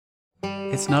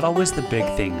It's not always the big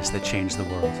things that change the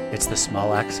world. It's the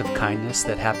small acts of kindness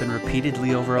that happen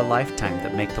repeatedly over a lifetime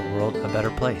that make the world a better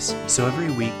place. So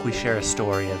every week we share a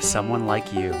story of someone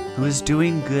like you who is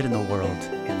doing good in the world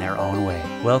in their own way.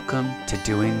 Welcome to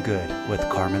Doing Good with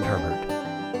Carmen Herbert.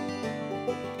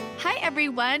 Hi,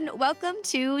 everyone. Welcome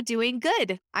to Doing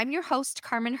Good. I'm your host,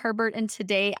 Carmen Herbert, and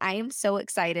today I am so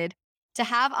excited to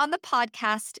have on the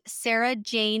podcast Sarah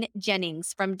Jane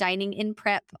Jennings from Dining in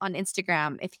Prep on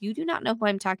Instagram. If you do not know who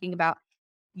I'm talking about,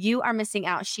 you are missing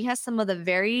out. She has some of the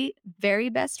very, very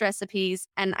best recipes,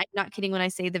 and I'm not kidding when I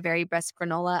say the very best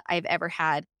granola I've ever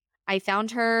had. I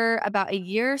found her about a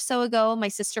year or so ago. My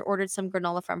sister ordered some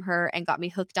granola from her and got me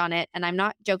hooked on it, and I'm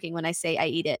not joking when I say I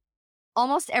eat it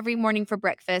almost every morning for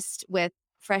breakfast with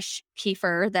fresh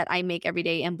kefir that I make every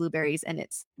day and blueberries, and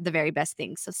it's the very best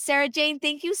thing. So, Sarah Jane,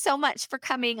 thank you so much for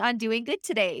coming on Doing Good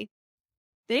today.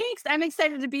 Thanks. I'm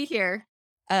excited to be here.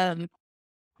 Um,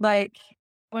 like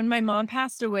when my mom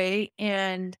passed away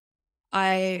and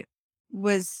I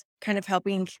was kind of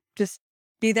helping just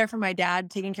be there for my dad,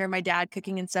 taking care of my dad,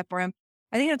 cooking and stuff for him.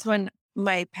 I think that's when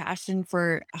my passion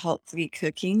for healthy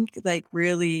cooking like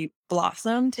really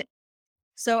blossomed.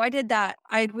 So I did that.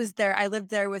 I lived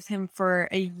there with him for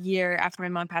a year after my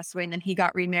mom passed away, and then he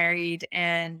got remarried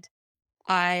and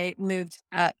I moved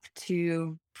up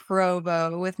to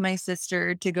Provo with my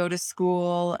sister to go to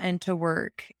school and to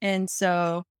work. And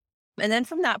then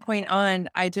from that point on,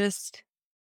 I just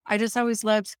always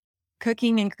loved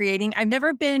cooking and creating.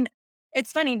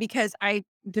 It's funny because I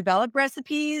develop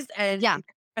recipes and Yeah.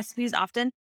 recipes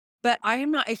often, but I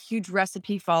am not a huge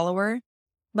recipe follower.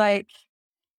 Like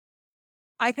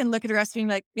I can look at a recipe and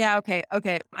be like, yeah, okay,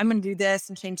 I'm going to do this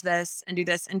and change this and do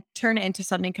this and turn it into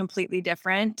something completely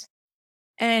different.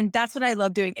 And that's what I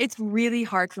love doing. It's really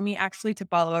hard for me actually to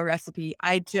follow a recipe.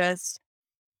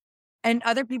 And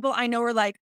other people I know are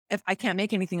like, if I can't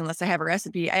make anything unless I have a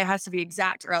recipe, it has to be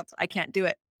exact or else I can't do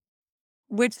it,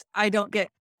 which I don't get.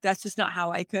 That's just not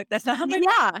how I cook. That's not how my,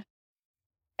 Yeah.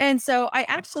 and so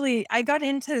I got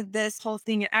into this whole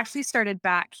thing. It actually started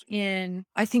back in,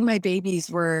 I think my babies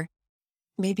were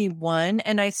maybe one,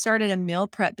 and I started a meal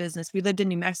prep business. We lived in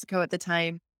New Mexico at the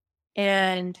time.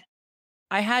 And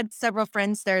I had several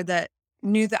friends there that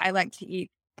knew that I like to eat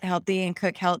healthy and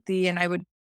cook healthy.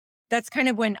 That's kind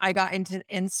of when I got into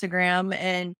Instagram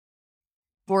and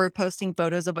were posting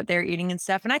photos of what they're eating and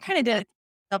stuff. And I kind of did.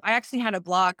 I actually had a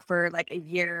blog for like a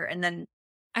year. And then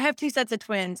I have two sets of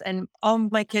twins and all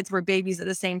my kids were babies at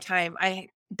the same time.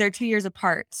 They're 2 years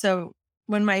apart. So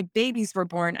when my babies were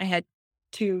born, I had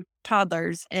two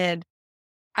toddlers and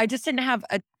I just didn't have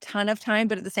a ton of time,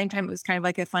 but at the same time, it was kind of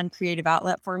like a fun creative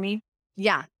outlet for me.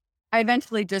 Yeah. I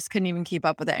eventually just couldn't even keep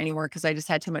up with it anymore because I just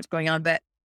had too much going on. But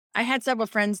I had several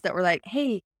friends that were like,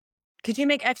 hey, could you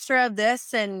make extra of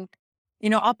this? And,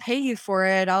 I'll pay you for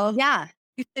it. Yeah.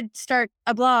 You should start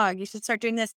a blog. You should start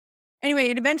doing this. Anyway,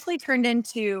 it eventually turned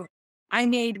into, I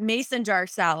made mason jar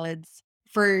salads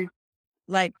for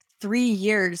like 3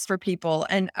 years for people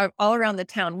and all around the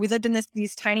town. We lived in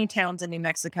these tiny towns in New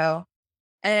Mexico.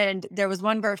 And there was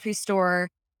one grocery store.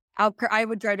 I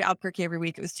would drive to Albuquerque every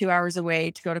week. It was 2 hours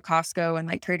away to go to Costco and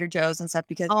like Trader Joe's and stuff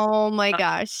because Oh my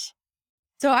gosh.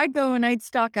 so I'd go and I'd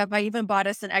stock up. I even bought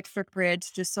us an extra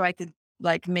fridge just so I could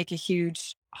like make a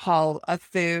huge haul of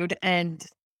food and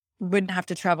wouldn't have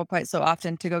to travel quite so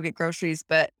often to go get groceries.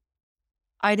 But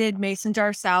I did mason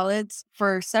jar salads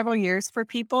for several years for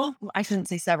people. I shouldn't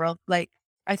say several, like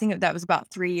I think that was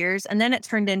about 3 years. And then it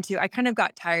turned into, I kind of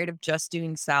got tired of just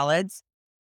doing salads.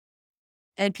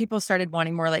 And people started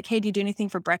wanting more like, hey, do you do anything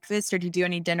for breakfast or do you do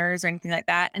any dinners or anything like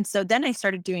that? And so then I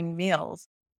started doing meals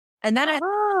and then I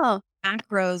Oh,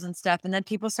 macros and stuff. And then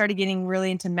people started getting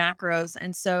really into macros.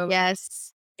 And so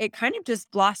yes. it kind of just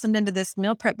blossomed into this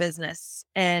meal prep business.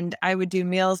 And I would do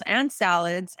meals and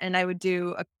salads and I would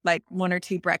do like one or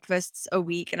two breakfasts a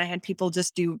week. And I had people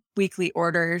just do weekly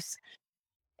orders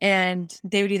and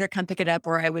they would either come pick it up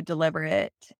or I would deliver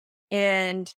it.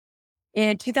 And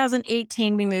in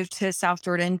 2018, we moved to South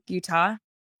Jordan, Utah.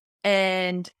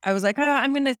 And I was like, oh,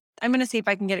 I'm gonna see if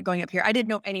I can get it going up here. I didn't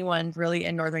know anyone really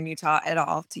in northern Utah at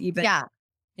all to even, Yeah.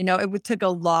 took a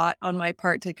lot on my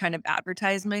part to kind of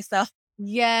advertise myself.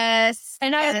 Yes.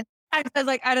 And Yes. I was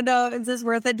like, I don't know, is this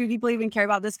worth it? Do people even care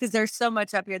about this? Because there's so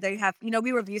much up here. They have,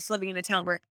 we were used to living in a town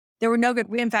where there were no good.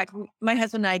 In fact, my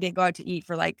husband and I didn't go out to eat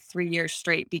for like 3 years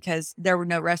straight because there were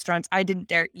no restaurants. I didn't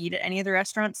dare eat at any of the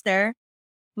restaurants there.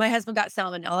 My husband got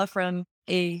salmonella from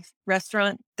a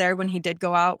restaurant there when he did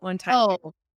go out one time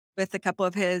Oh, with a couple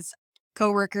of his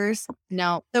coworkers.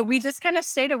 no. So we just kind of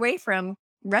stayed away from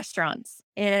restaurants.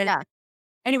 And Yeah.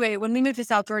 anyway, when we moved to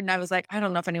South Jordan, I was like, I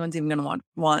don't know if anyone's even going to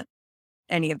want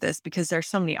any of this because there's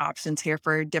so many options here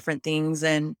for different things.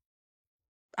 And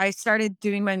I started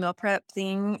doing my meal prep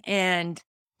thing, and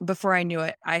before I knew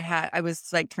it, I was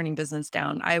like turning business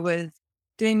down. I was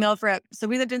doing meal prep. So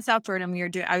we lived in South Florida,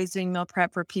 and I was doing meal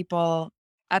prep for people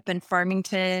up in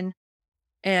Farmington,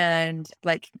 and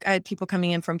like I had people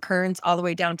coming in from Kearns all the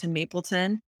way down to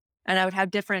Mapleton, and I would have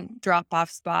different drop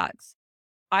off spots.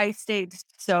 I stayed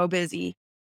so busy.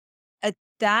 At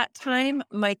that time,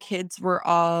 my kids were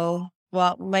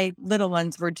my little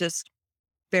ones were just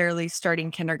barely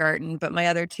starting kindergarten, but my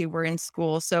other two were in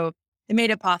school. So it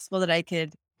made it possible that I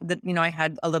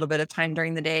had a little bit of time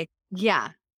during the day.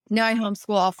 Yeah. Now I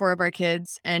homeschool all four of our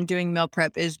kids, and doing meal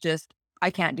prep is just, I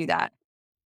can't do that.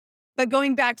 But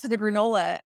going back to the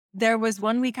granola, there was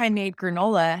one week I made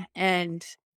granola, and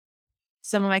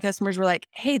some of my customers were like,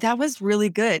 "Hey, that was really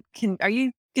good. Are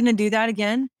you going to do that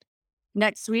again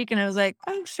next week?" And I was like,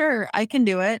 "Oh, sure, I can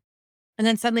do it." And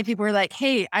then suddenly people were like,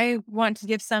 "Hey, I want to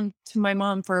give some to my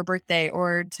mom for her birthday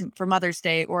or for Mother's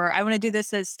Day, or I want to do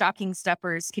this as stocking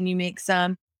stuffers. Can you make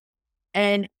some?"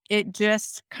 And it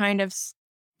just kind of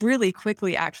really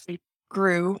quickly actually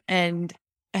grew and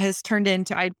has turned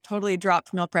into, I totally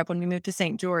dropped meal prep when we moved to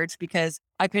St. George because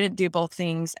I couldn't do both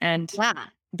things and Yeah.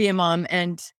 be a mom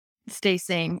and stay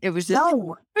sane. No, It was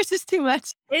just too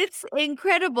much. it's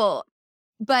incredible.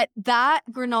 But that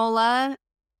granola,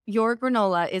 your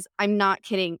granola is, I'm not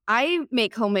kidding. I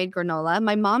make homemade granola.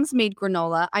 My mom's made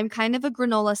granola. I'm kind of a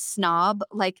granola snob.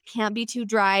 Like, can't be too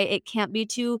dry. It can't be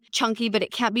too chunky, but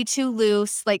it can't be too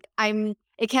loose.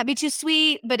 It can't be too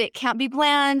sweet, but it can't be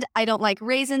bland. I don't like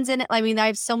raisins in it. I mean, I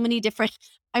have so many different,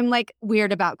 I'm like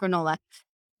weird about granola.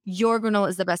 Your granola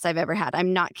is the best I've ever had.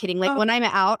 I'm not kidding. Like Oh, when I'm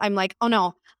out, I'm like, oh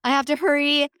no, I have to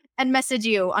hurry and message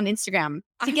you on Instagram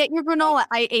to I, get your granola.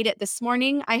 I ate it this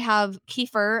morning. I have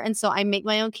kefir. And so I make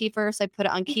my own kefir. So I put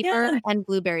it on kefir yeah, and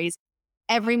blueberries.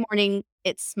 Every morning,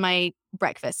 it's my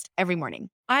breakfast every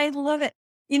morning. I love it.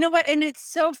 You know what? And it's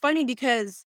so funny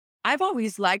because I've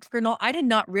always liked granola. I did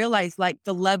not realize like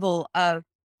the level of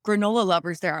granola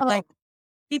lovers there are. Oh, Like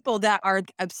people that are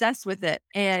obsessed with it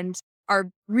and are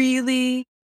really,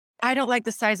 I don't like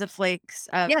the size of flakes.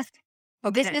 yes,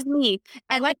 this Okay. is me.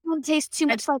 I And like, this one tastes too I,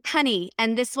 much like honey.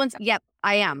 And this one's, yep,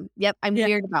 I am. Yep, I'm yeah.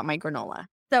 weird about my granola.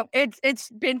 So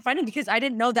it's been funny because I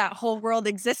didn't know that whole world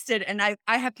existed. And I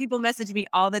have people message me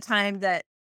all the time that,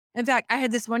 in fact, I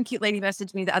had this one cute lady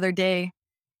message me the other day.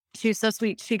 She was so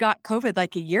sweet. She got COVID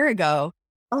like a year ago.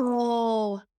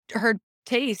 Oh, Her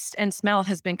taste and smell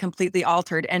has been completely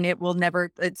altered, and it will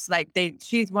never, it's like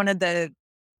she's one of the,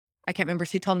 I can't remember,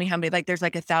 she told me how many, like there's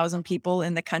like 1,000 people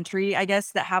in the country, I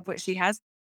guess, that have what she has.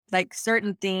 Like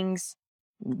certain things,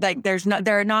 like there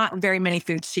are not very many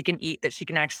foods she can eat that she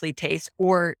can actually taste,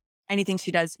 or anything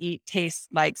she does eat tastes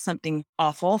like something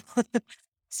awful.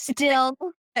 still.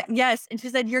 Yes, and she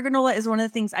said, "Your granola is one of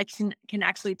the things I can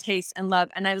actually taste and love."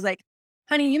 And I was like,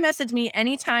 "Honey, you message me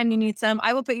anytime you need some.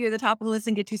 I will put you at the top of the list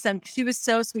and get you some." She was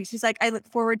so sweet. She's like, "I look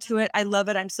forward to it. I love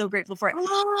it. I'm so grateful for it."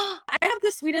 I have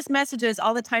the sweetest messages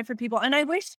all the time for people, and I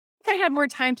wish I had more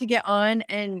time to get on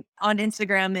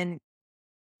Instagram, and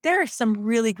there are some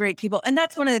really great people. And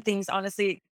that's one of the things,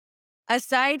 honestly,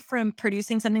 aside from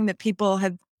producing something that people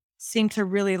have seemed to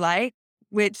really like,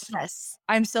 which Yes.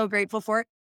 I'm so grateful for.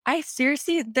 I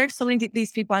seriously, there's so many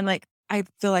these people. I'm like, I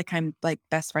feel like I'm like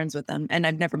best friends with them, and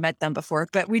I've never met them before,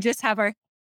 but we just have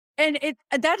and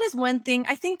that is one thing.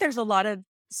 I think there's a lot of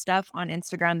stuff on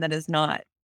Instagram that is not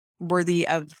worthy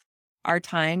of our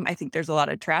time. I think there's a lot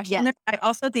of trash in Yes. there. I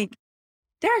also think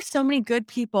there are so many good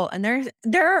people, and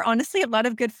there are honestly a lot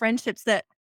of good friendships that,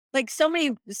 like, so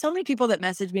many people that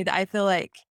message me that I feel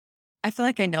like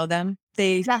I know them.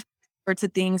 They Yeah. sorts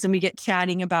of things, and we get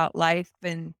chatting about life,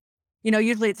 and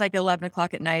usually it's like 11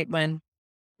 o'clock at night when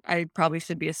I probably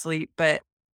should be asleep, but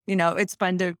it's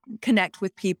fun to connect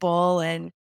with people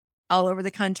and all over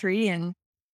the country. And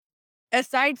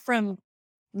aside from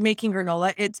making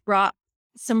granola, it's brought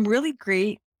some really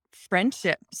great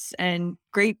friendships and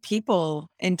great people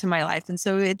into my life. And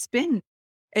so it's been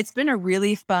a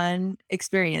really fun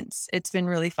experience. It's been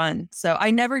really fun. So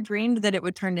I never dreamed that it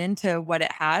would turn into what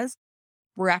it has.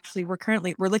 We're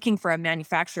looking for a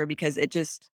manufacturer because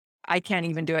I can't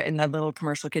even do it in the little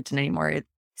commercial kitchen anymore.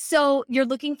 So you're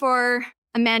looking for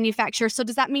a manufacturer. So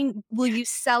does that mean, will you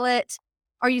sell it?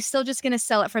 Are you still just going to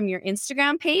sell it from your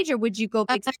Instagram page, or would you go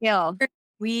big scale?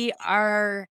 We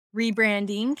are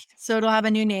rebranding, so it'll have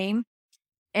a new name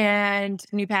and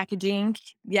new packaging.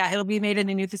 Yeah, it'll be made in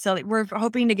a new facility. We're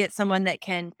hoping to get someone that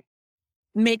can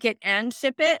make it and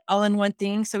ship it all in one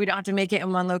thing, so we don't have to make it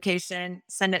in one location,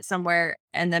 send it somewhere,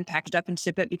 and then package up and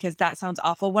ship it, because that sounds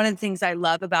awful. One of the things I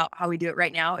love about how we do it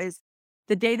right now is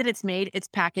the day that it's made, it's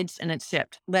packaged and it's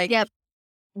shipped. Like Yep.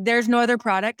 there's no other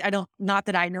product. Not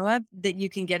that I know of that you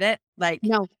can get it. Like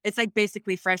No. it's like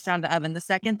basically fresh out of the oven. The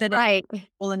second that it's Right.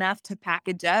 full enough to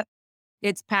package up,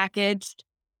 it's packaged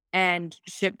and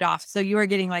shipped off. So you are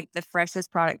getting like the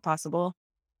freshest product possible.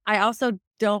 I also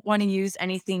don't want to use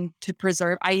anything to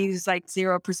preserve. I use like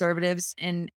zero preservatives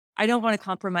and I don't want to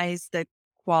compromise the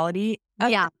quality of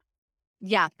Yeah. it.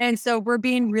 Yeah. And so we're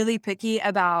being really picky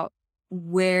about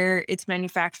where it's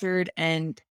manufactured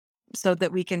and so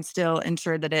that we can still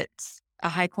ensure that it's a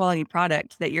high quality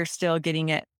product, that you're still getting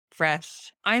it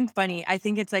fresh. I'm funny. I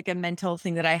think it's like a mental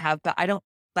thing that I have, but I don't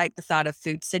like the thought of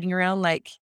food sitting around. Like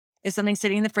if something's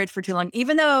sitting in the fridge for too long,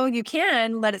 even though you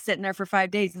can let it sit in there for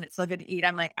 5 days and it's still good to eat,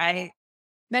 I'm like, I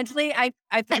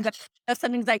think that if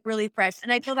something's like really fresh.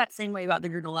 And I feel that same way about the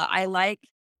granola.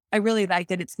 I really like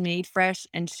that it's made fresh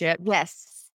and shipped.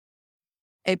 Yes.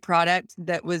 A product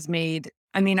that was made.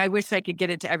 I mean, I wish I could get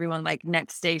it to everyone like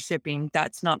next day shipping.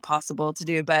 That's not possible to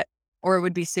do, or it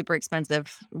would be super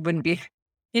expensive. It wouldn't be,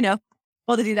 you know,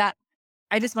 well to do that.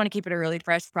 I just want to keep it a really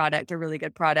fresh product, a really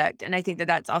good product. And I think that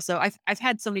that's also, I've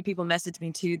had so many people message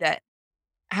me too that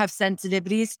have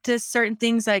sensitivities to certain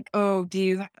things like, oh,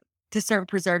 to certain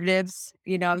preservatives,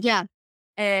 Yeah.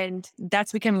 and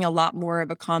that's becoming a lot more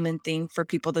of a common thing for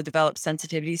people to develop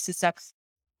sensitivities to stuff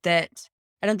that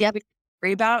I don't think Yep. we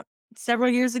worry about several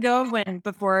years ago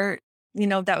before,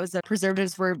 that was the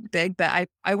preservatives were big, but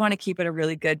I want to keep it a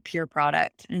really good, pure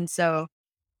product. And so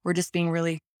we're just being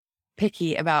really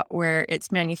picky about where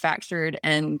it's manufactured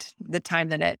and the time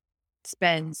that it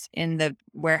spends in the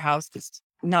warehouse,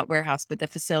 not warehouse, but the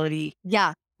facility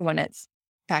Yeah. when it's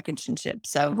packaged and shipped.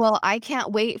 So Well, I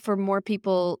can't wait for more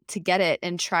people to get it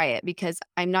and try it because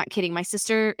I'm not kidding. My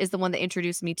sister is the one that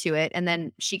introduced me to it. And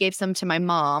then she gave some to my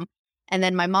mom. And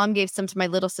then my mom gave some to my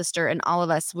little sister. And all of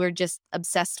us, we're just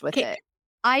obsessed with it.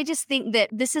 I just think that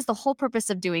this is the whole purpose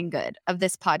of doing good of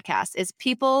this podcast is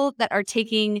people that are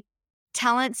taking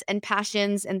talents and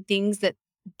passions and things that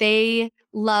they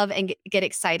love and get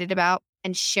excited about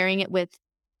and sharing it with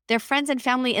their friends and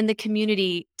family in the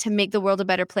community to make the world a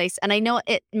better place. And I know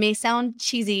it may sound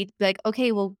cheesy, like,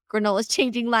 okay, well, granola is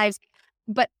changing lives,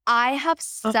 but I have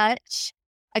such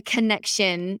a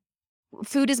connection.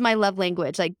 Food is my love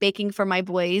language, like baking for my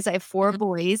boys. I have 4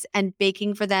 boys and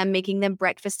baking for them, making them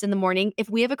breakfast in the morning. If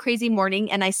we have a crazy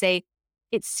morning and I say,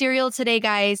 it's cereal today,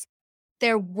 guys,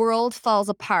 their world falls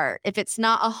apart. If it's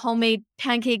not a homemade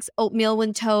pancakes, oatmeal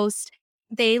with toast,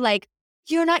 they like,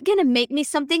 you're not going to make me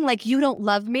something like you don't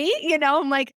love me. I'm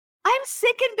like, I'm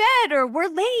sick in bed or we're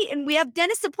late and we have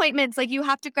dentist appointments. Like you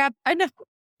have to grab, I know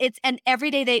and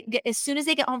every day as soon as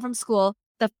they get home from school,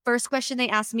 the first question they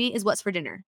ask me is what's for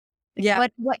dinner? yeah,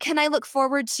 What can I look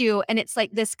forward to? And it's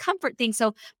like this comfort thing.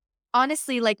 So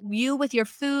honestly, like you with your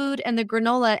food and the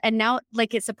granola, and now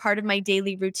like it's a part of my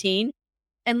daily routine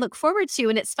and look forward to.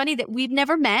 And it's funny that we've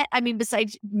never met. I mean,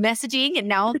 besides messaging and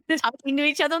now talking to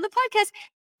each other on the podcast,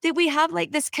 that we have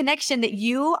like this connection that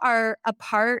you are a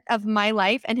part of my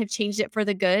life and have changed it for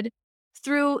the good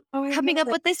through coming up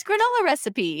with this granola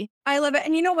recipe. I love it.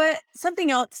 And you know what? Something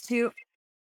else too,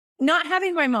 not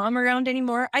having my mom around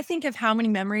anymore, I think of how many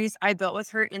memories I built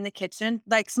with her in the kitchen.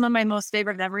 Like some of my most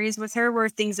favorite memories with her were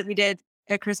things that we did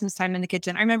at Christmas time in the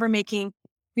kitchen. I remember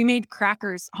we made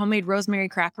crackers, homemade rosemary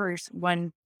crackers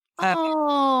one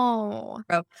Oh,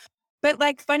 row. But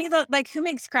like funny though, like who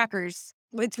makes crackers?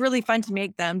 It's really fun to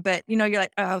make them, but you're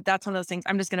like, oh, that's one of those things.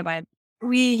 I'm just going to buy them.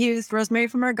 We used rosemary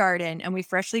from our garden and we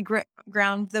freshly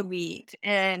ground the wheat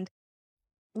and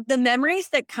the memories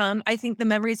that come, I think the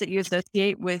memories that you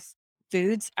associate with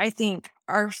foods, I think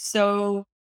are so,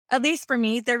 at least for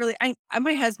me, they're really,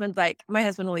 my husband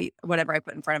will eat whatever I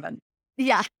put in front of him.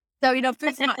 yeah. So,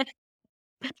 food's not,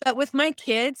 but with my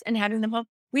kids and having them home,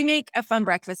 we make a fun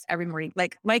breakfast every morning.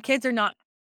 Like my kids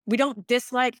we don't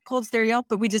dislike cold cereal,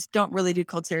 but we just don't really do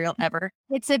cold cereal ever.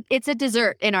 It's a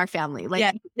dessert in our family. Like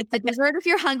Yeah. it's a dessert if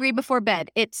you're hungry before bed.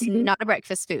 It's not a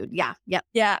breakfast food. Yeah. Yep.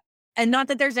 Yeah. And not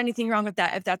that there's anything wrong with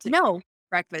that if that's No.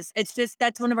 breakfast. It's just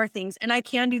that's one of our things. And I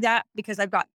can do that because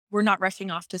we're not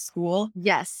rushing off to school.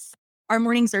 Yes. Our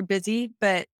mornings are busy,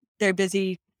 but they're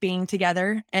busy being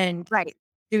together and Right.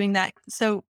 doing that.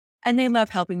 So, and they love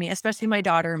helping me, especially my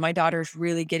daughter. My daughter's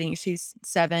really she's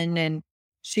 7 and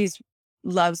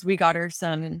we got her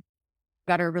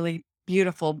a really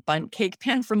beautiful bundt cake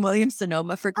pan from Williams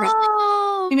Sonoma for Christmas.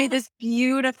 Oh. We made this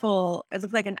beautiful, it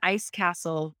looked like an ice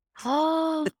castle,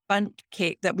 Oh. the bundt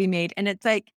cake that we made. And it's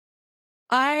like,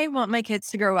 I want my kids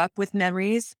to grow up with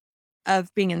memories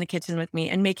of being in the kitchen with me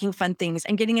and making fun things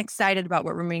and getting excited about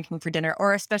what we're making for dinner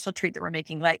or a special treat that we're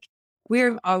making. Like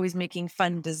We're always making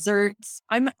fun desserts.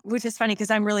 Which is funny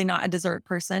because I'm really not a dessert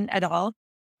person at all.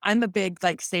 I'm a big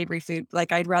like savory food.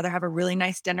 Like I'd rather have a really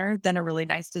nice dinner than a really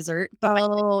nice dessert. But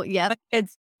Oh, yep. my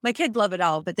my kids love it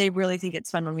all, but they really think it's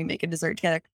fun when we make a dessert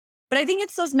together. But I think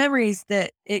it's those memories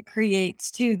that it creates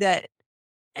too that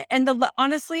and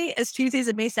honestly, as cheesy as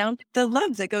it may sound, the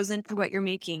love that goes into what you're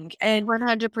making. And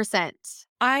 100%.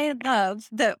 I love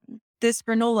that this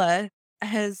granola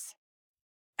has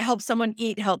helped someone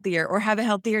eat healthier or have a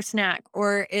healthier snack,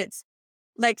 or it's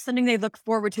like something they look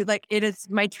forward to. Like it is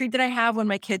my treat that I have when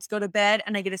my kids go to bed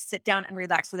and I get to sit down and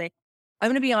relax with it. I'm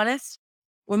going to be honest.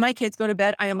 When my kids go to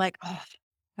bed, I am like, oh,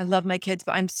 I love my kids,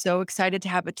 but I'm so excited to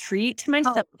have a treat to Oh,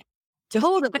 myself to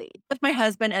totally. with my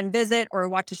husband and visit or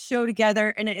watch a show together.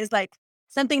 And it is like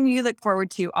something you look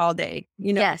forward to all day.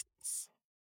 Yes.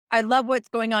 I love what's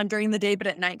going on during the day, but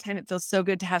at nighttime, it feels so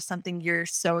good to have something you're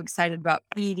so excited about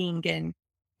eating and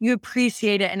you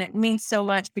appreciate it. And it means so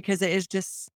much because it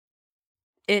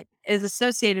is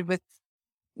associated with,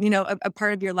 a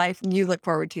part of your life and you look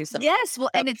forward to. So, Yes,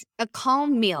 well, so, and it's a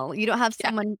calm meal. You don't have yeah,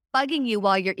 someone bugging you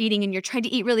while you're eating and you're trying to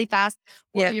eat really fast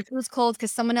or yeah. your food's cold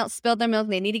because someone else spilled their milk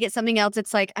and they need to get something else.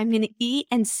 It's like, I'm going to eat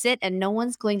and sit and no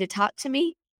one's going to talk to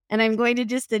me and I'm going to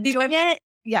just enjoy it.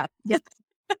 Yeah. Yeah.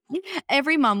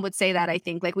 Every mom would say that, I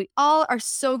think. Like, we all are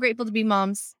so grateful to be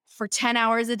moms for 10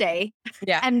 hours a day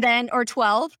Yeah. and then, or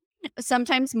 12,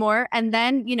 sometimes more. And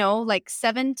then, like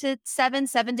 7 to 7,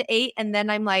 7 to 8. And then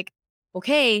I'm like,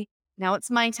 okay, now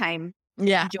it's my time to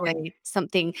Yeah. enjoy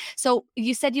something. So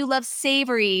you said you love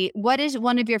savory. What is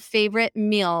one of your favorite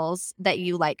meals that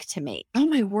you like to make? Oh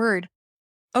my word.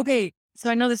 Okay. So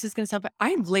I know this is going to sound, but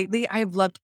I've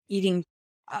loved eating.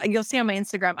 You'll see on my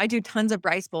Instagram, I do tons of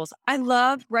rice bowls. I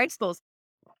love rice bowls.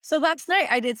 So last night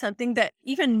I did something that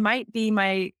even might be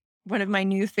one of my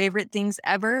new favorite things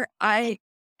ever. I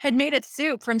had made a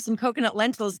soup from some coconut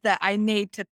lentils that I made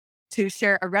to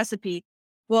share a recipe.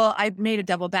 Well, I made a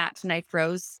double batch and I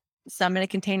froze some in a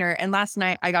container. And last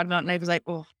night I got them out and I was like,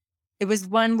 oh, it was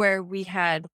one where we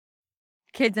had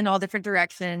kids in all different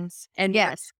directions and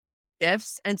Yes.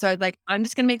 shifts. And so I was like, I'm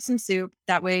just gonna make some soup.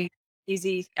 That way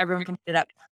easy, everyone can pick it up.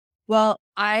 Well,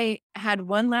 I had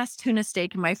one last tuna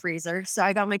steak in my freezer. So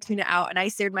I got my tuna out and I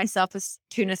seared myself a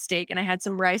tuna steak and I had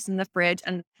some rice in the fridge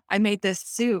and I made this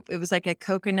soup. It was like a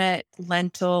coconut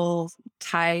lentil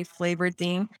Thai flavored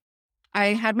thing. I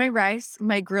had my rice,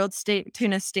 my grilled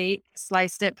tuna steak,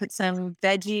 sliced it, put some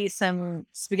veggie, some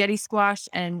spaghetti squash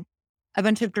and a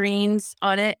bunch of greens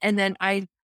on it. And then I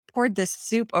poured this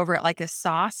soup over it like a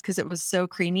sauce because it was so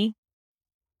creamy.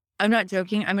 I'm not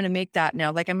joking. I'm gonna make that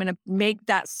now. Like, I'm gonna make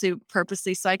that soup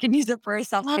purposely so I can use it for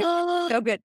myself. It's so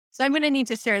good. So I'm gonna need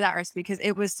to share that recipe because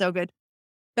it was so good.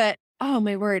 But oh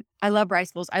my word, I love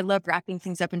rice bowls. I love wrapping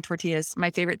things up in tortillas. My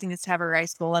favorite thing is to have a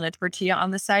rice bowl and a tortilla on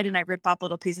the side, and I rip off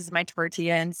little pieces of my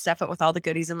tortilla and stuff it with all the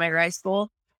goodies in my rice bowl.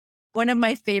 One of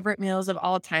my favorite meals of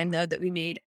all time, though, that we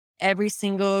made every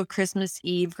single Christmas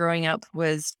Eve growing up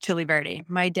was chili verde.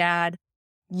 My dad,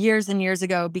 years and years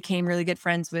ago, became really good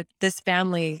friends with this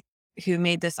family who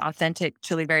made this authentic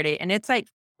chili verde. And it's like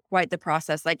quite the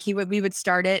process. Like we would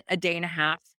start it a day and a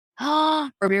half Oh,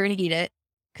 or we were going to eat it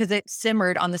because it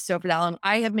simmered on the stove for that long.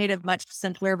 I have made a much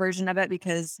simpler version of it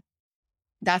because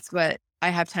that's what I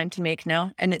have time to make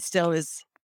now. And it still is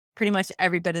pretty much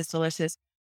every bit as delicious.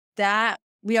 That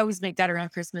we always make that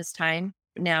around Christmas time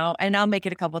now, and I'll make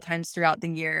it a couple times throughout the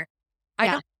year. I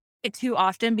yeah. don't make it too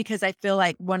often because I feel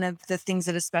like one of the things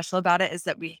that is special about it is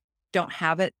that we don't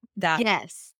have it that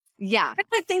Yes. Yeah. kind of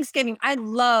like Thanksgiving. I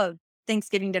love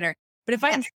Thanksgiving dinner, but if Yeah.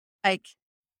 I'm like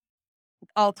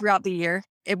all throughout the year,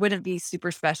 it wouldn't be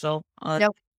super special.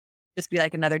 Nope. Just be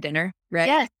like another dinner, right?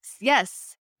 Yes.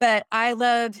 Yes. But I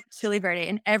love chili verde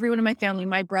and everyone in my family,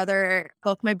 my brother,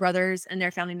 both my brothers and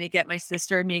their family make it. My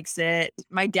sister makes it.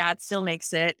 My dad still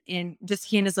makes it. And just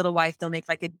he and his little wife, they'll make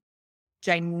like a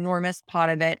ginormous pot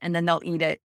of it and then they'll eat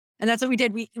it. And that's what we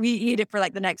did. We eat it for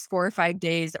like the next 4 or 5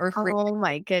 days Oh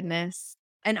my goodness.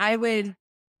 and I would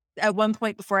at one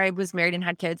point before I was married and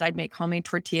had kids, I'd make homemade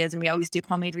tortillas and we always do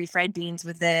homemade refried beans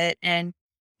with it. And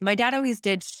my dad always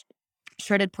did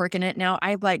shredded pork in it. Now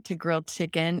I like to grill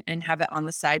chicken and have it on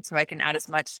the side so I can add as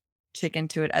much chicken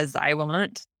to it as I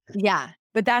want. Yeah.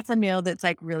 But that's a meal that's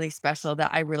like really special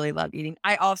that I really love eating.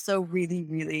 I also really,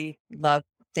 really love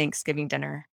Thanksgiving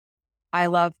dinner. I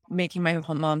love making my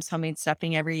mom's homemade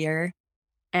stuffing every year.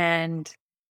 And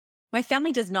my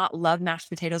family does not love mashed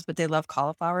potatoes, but they love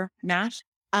cauliflower mash.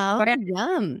 Oh, So I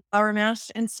yum. flour mash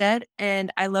instead.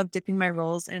 And I love dipping my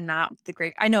rolls in that with the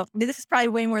grape. I know this is probably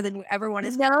way more than you ever want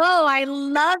to say. No, I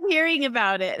love hearing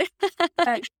about it.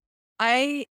 But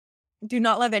I do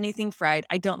not love anything fried.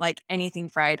 I don't like anything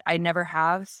fried. I never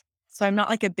have. So I'm not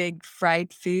like a big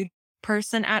fried food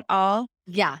person at all.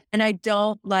 Yeah. And I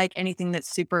don't like anything that's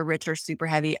super rich or super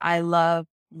heavy. I love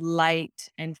light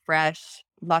and fresh,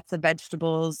 lots of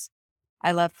vegetables.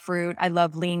 I love fruit. I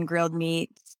love lean grilled meat.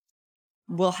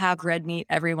 We'll have red meat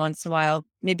every once in a while,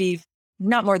 maybe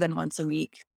not more than once a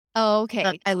week. Oh,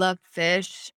 okay. I love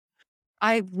fish.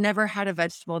 I've never had a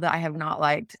vegetable that I have not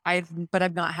liked. But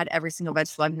I've not had every single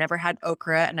vegetable. I've never had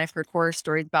okra, and I've heard horror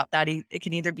stories about that. It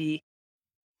can either be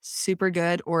super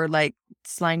good or like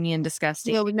slimy and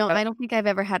disgusting. No, I don't think I've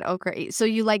ever had okra. So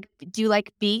do you like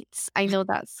beets? I know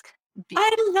that's beets.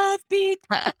 I love beets.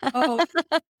 Oh,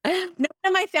 none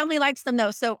of my family likes them though.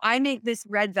 So I make this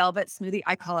red velvet smoothie.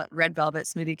 I call it red velvet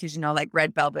smoothie because like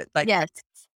red velvet, like, Yes.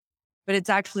 but it's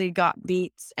actually got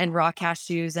beets and raw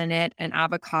cashews in it and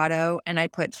avocado. And I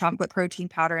put chocolate protein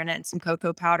powder in it and some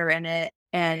cocoa powder in it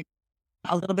and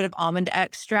a little bit of almond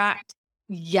extract.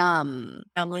 Yum.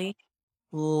 Family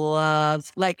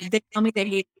loves, like they tell me they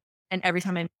hate it, and every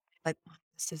time I'm like, "Oh,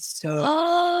 this is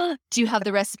so." Do you have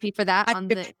the recipe for that on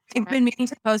the? I've been meaning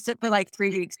to post it for like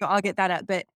 3 weeks, so I'll get that up.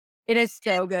 But it is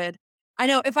so good. I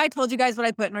know if I told you guys what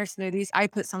I put in our smoothies, I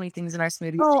put so many things in our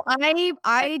smoothies. Oh,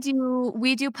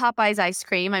 we do Popeye's ice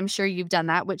cream. I'm sure you've done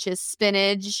that, which is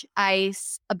spinach,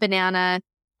 ice, a banana,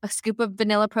 a scoop of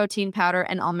vanilla protein powder,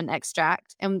 and almond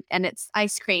extract. And it's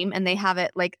ice cream, and they have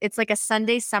it like it's like a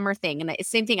Sunday summer thing. And it's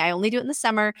same thing. I only do it in the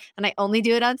summer, and I only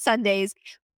do it on Sundays.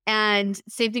 And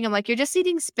same thing. I'm like, you're just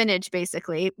eating spinach,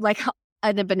 basically, like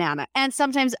and a banana. And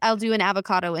sometimes I'll do an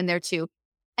avocado in there too.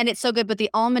 And it's so good. But the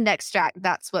almond extract,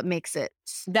 that's what makes it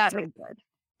That so good.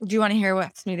 Do you want to hear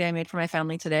what smoothie I made for my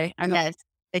family today? Yes.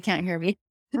 They can't hear me.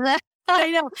 I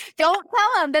know. Don't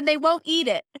tell them, then they won't eat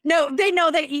it. No, they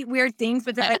know they eat weird things,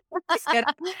 but they're like, "It's good."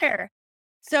 I don't care.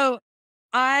 So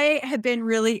I have been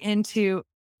really into,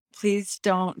 please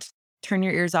don't turn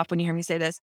your ears off when you hear me say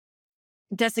this,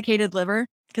 desiccated liver,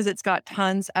 because it's got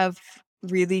tons of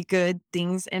really good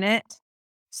things in it.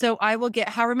 So I will get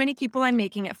however many people I'm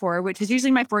making it for, which is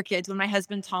usually my 4 kids. When my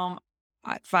husband's home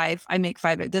at 5, I make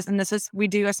 5 of this. And we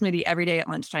do a smoothie every day at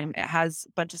lunchtime. It has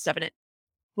a bunch of stuff in it.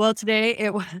 Well, today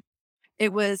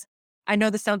it was, I know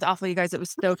this sounds awful, you guys. It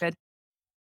was so good.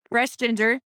 Fresh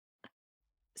ginger,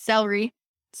 celery,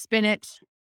 spinach,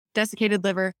 desiccated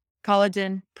liver,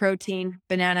 collagen, protein,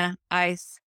 banana,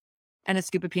 ice, and a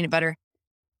scoop of peanut butter.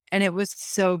 And it was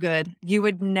so good. You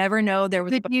would never know there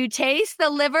was. Did you taste the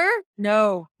liver?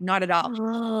 No, not at all.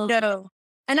 Oh. No.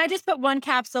 And I just put 1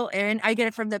 capsule in. I get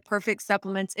it from the Perfect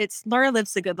Supplements. Laura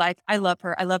lives a good life. I love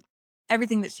her. I love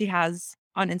everything that she has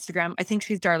on Instagram. I think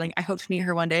she's darling. I hope to meet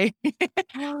her one day.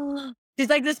 She's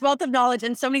like this wealth of knowledge,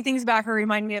 and so many things about her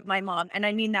remind me of my mom. And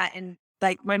I mean that. And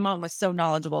like my mom was so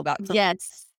knowledgeable about something.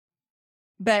 Yes.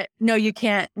 But no, you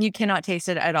cannot taste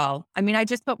it at all. I mean, I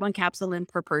just put 1 capsule in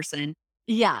per person.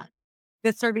 Yeah.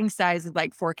 The serving size is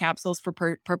like 4 capsules per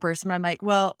person. I'm like,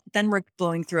 well, then we're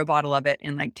blowing through a bottle of it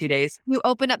in like 2 days. You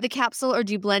open up the capsule or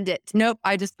do you blend it? Nope.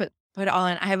 I just put it all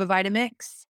in. I have a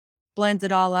Vitamix, blends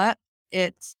it all up.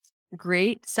 It's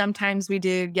great. Sometimes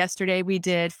yesterday we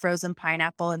did frozen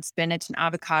pineapple and spinach and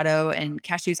avocado and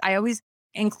cashews. I always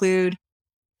include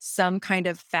some kind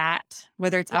of fat,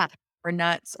 whether it's avocado or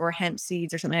nuts or hemp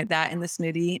seeds or something like that in the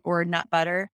smoothie, or nut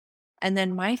butter. And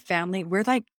then my family, we're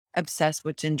like obsessed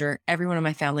with ginger. Everyone in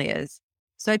my family is.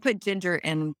 So I put ginger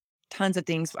in tons of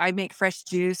things. I make fresh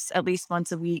juice at least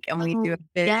once a week, and we do a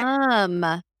big Yum.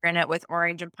 in it with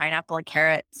orange and pineapple and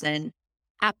carrots and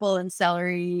apple and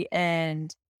celery.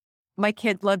 And my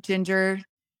kids love ginger.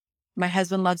 My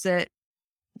husband loves it.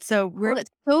 So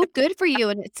It's so good for you.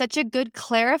 And it's such a good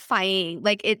clarifying,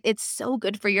 like it's so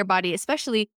good for your body,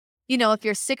 especially, if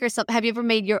you're sick or something. Have you ever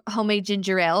made your homemade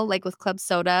ginger ale, like with club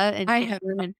soda? And I have.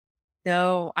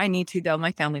 No, I need to though.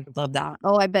 My family would love that.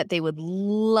 Oh, I bet they would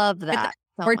love that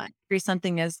so Or much.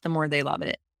 something is, the more they love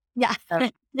it. Yeah. So.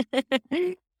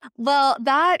 Well,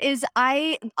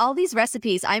 all these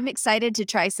recipes, I'm excited to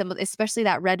try some, especially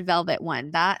that red velvet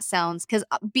one. That sounds, because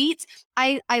beets,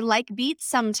 I like beets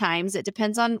sometimes. It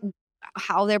depends on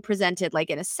how they're presented,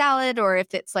 like in a salad, or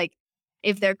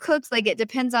if they're cooked, like it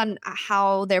depends on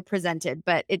how they're presented,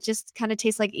 but it just kind of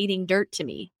tastes like eating dirt to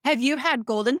me. Have you had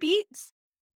golden beets?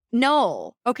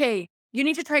 No. Okay. You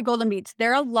need to try golden beets.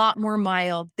 They're a lot more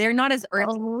mild. They're not as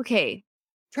earthy. Oh, okay.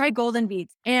 Try golden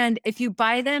beets. And if you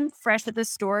buy them fresh at the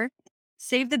store,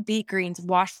 save the beet greens,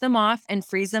 wash them off and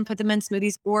freeze them, put them in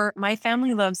smoothies. Or my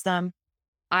family loves them.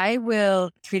 I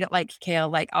will treat it like kale.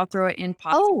 Like I'll throw it in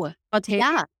pasta. Oh, I'll take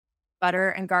yeah. butter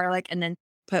and garlic and then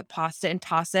put pasta and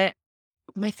toss it.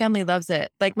 My family loves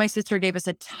it. Like my sister gave us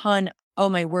a ton. Oh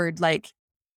my word. Like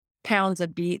pounds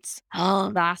of beets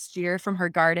Oh, last year from her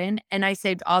garden, and I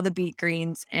saved all the beet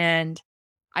greens and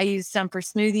I used some for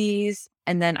smoothies.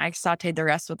 And then I sauteed the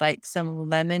rest with like some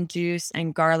lemon juice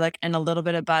and garlic and a little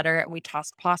bit of butter. And we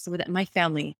tossed pasta with it. My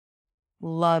family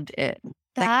loved it. Like,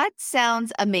 that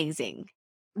sounds amazing.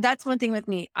 that's one thing with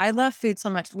me. I love food so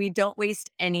much. We don't waste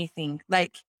anything.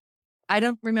 Like, I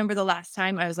don't remember the last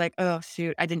time I was like, oh,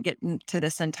 shoot, I didn't get to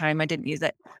this in time. I didn't use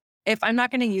it. If I'm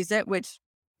not going to use it, which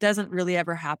doesn't really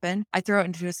ever happen, I throw it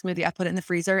into a smoothie. I put it in the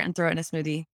freezer and throw it in a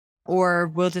smoothie. Or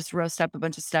we'll just roast up a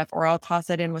bunch of stuff, or I'll toss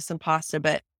it in with some pasta.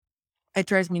 But it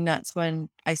drives me nuts when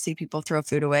I see people throw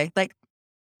food away. Like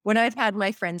when I've had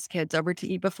my friends' kids over to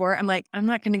eat before, I'm like, I'm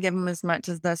not going to give them as much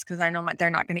as this because I know they're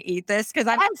not going to eat this because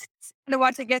I'm going to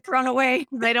watch it get thrown away.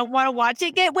 They don't want to watch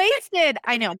it get wasted.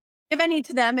 I know. If any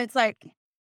to them, it's like,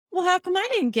 well, how come I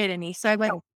didn't get any? So I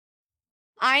went,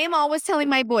 I am always telling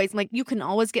my boys, I'm like, you can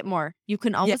always get more. You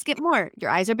can always get more.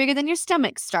 Your eyes are bigger than your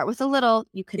stomach. Start with a little.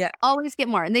 You can always get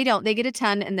more. And they don't. They get a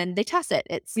ton and then they toss it.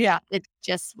 It's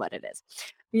just what it is.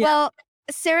 Yeah. Well,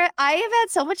 Sarah, I have had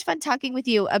so much fun talking with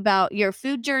you about your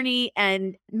food journey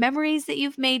and memories that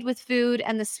you've made with food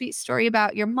and the sweet story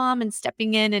about your mom and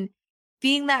stepping in and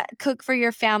being that cook for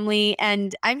your family.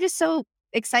 And I'm just so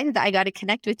excited that I got to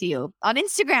connect with you on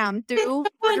Instagram through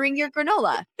ordering your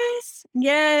granola.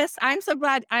 Yes. I'm so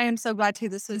glad. I am so glad too.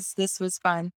 This was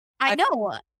fun. I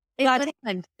know. It was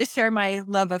fun to share my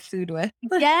love of food with.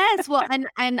 Yes. Well, and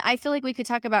I feel like we could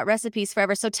talk about recipes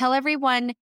forever. So tell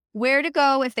everyone where to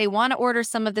go if they want to order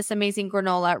some of this amazing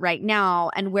granola right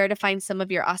now and where to find some of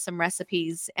your awesome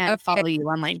recipes and follow you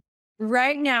online.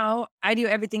 Right now, I do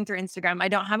everything through Instagram. I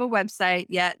don't have a website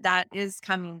yet. That is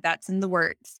coming. That's in the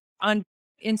works. On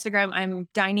Instagram, I'm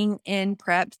Dining in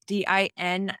Prep,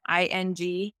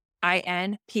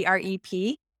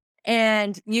 DININGINPREP.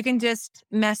 And you can just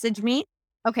message me.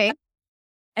 Okay.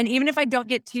 And even if I don't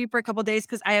get to you for a couple of days,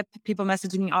 because I have people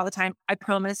messaging me all the time, I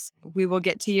promise we will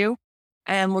get to you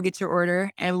and we'll get your order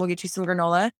and we'll get you some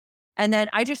granola. And then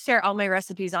I just share all my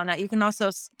recipes on that. You can also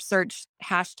search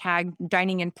hashtag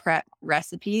dining in prep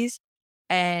recipes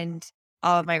and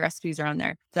all of my recipes are on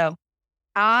there. So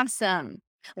awesome.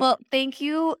 Well, thank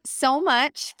you so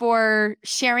much for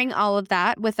sharing all of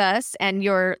that with us and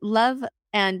your love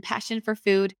and passion for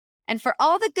food and for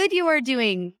all the good you are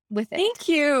doing with it. Thank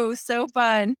you. So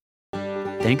fun.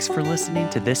 Thanks for listening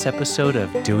to this episode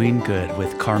of Doing Good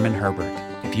with Carmen Herbert.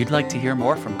 If you'd like to hear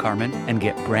more from Carmen and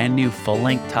get brand new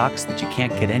full-length talks that you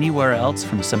can't get anywhere else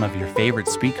from some of your favorite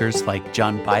speakers like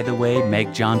John Bytheway,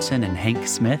 Meg Johnson, and Hank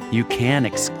Smith, you can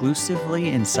exclusively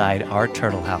inside Our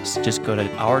Turtle House. Just go to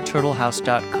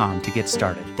ourturtlehouse.com to get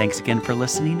started. Thanks again for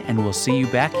listening, and we'll see you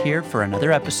back here for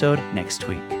another episode next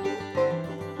week.